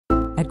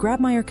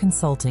Grabemeyer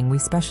Consulting, we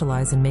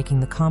specialize in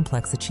making the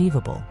complex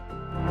achievable.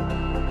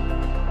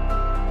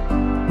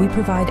 We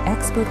provide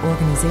expert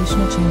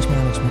organizational change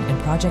management and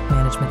project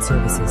management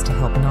services to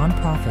help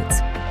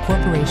nonprofits,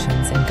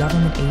 corporations, and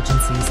government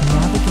agencies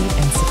navigate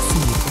and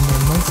succeed in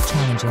their most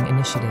challenging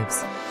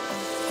initiatives.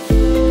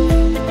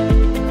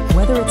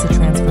 Whether it's a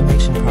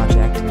transformation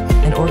project,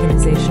 an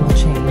organizational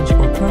change,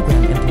 or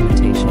program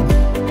implementation,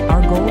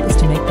 our goal is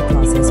to make the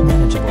process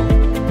manageable,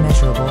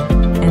 measurable,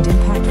 and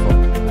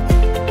impactful.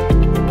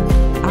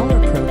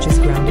 Our approach is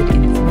grounded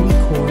in 3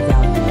 core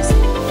values: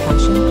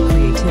 passion,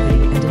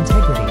 creativity, and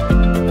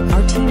integrity.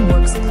 Our team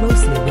works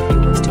closely with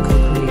yours to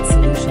co-create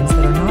solutions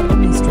that are not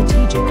only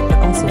strategic but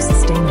also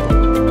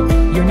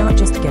sustainable. You're not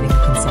just getting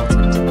a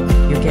consultant,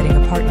 you're getting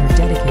a partner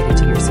dedicated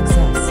to your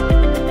success.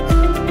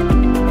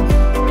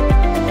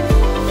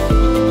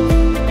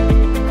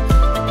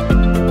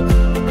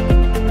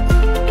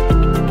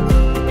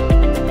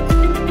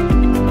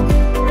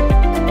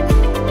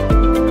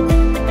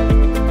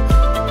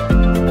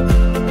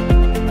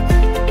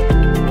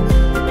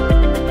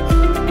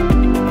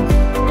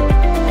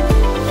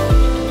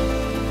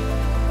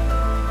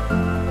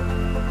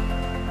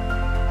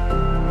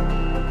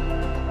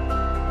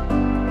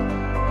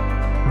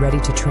 Ready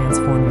to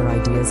transform your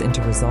ideas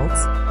into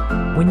results?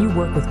 When you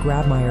work with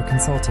Grabemeyer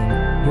Consulting,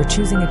 you're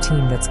choosing a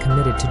team that's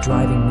committed to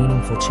driving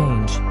meaningful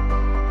change.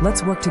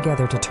 Let's work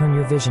together to turn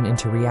your vision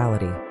into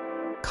reality.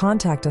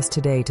 Contact us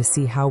today to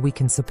see how we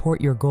can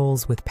support your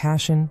goals with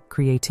passion,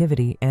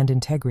 creativity, and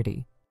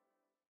integrity.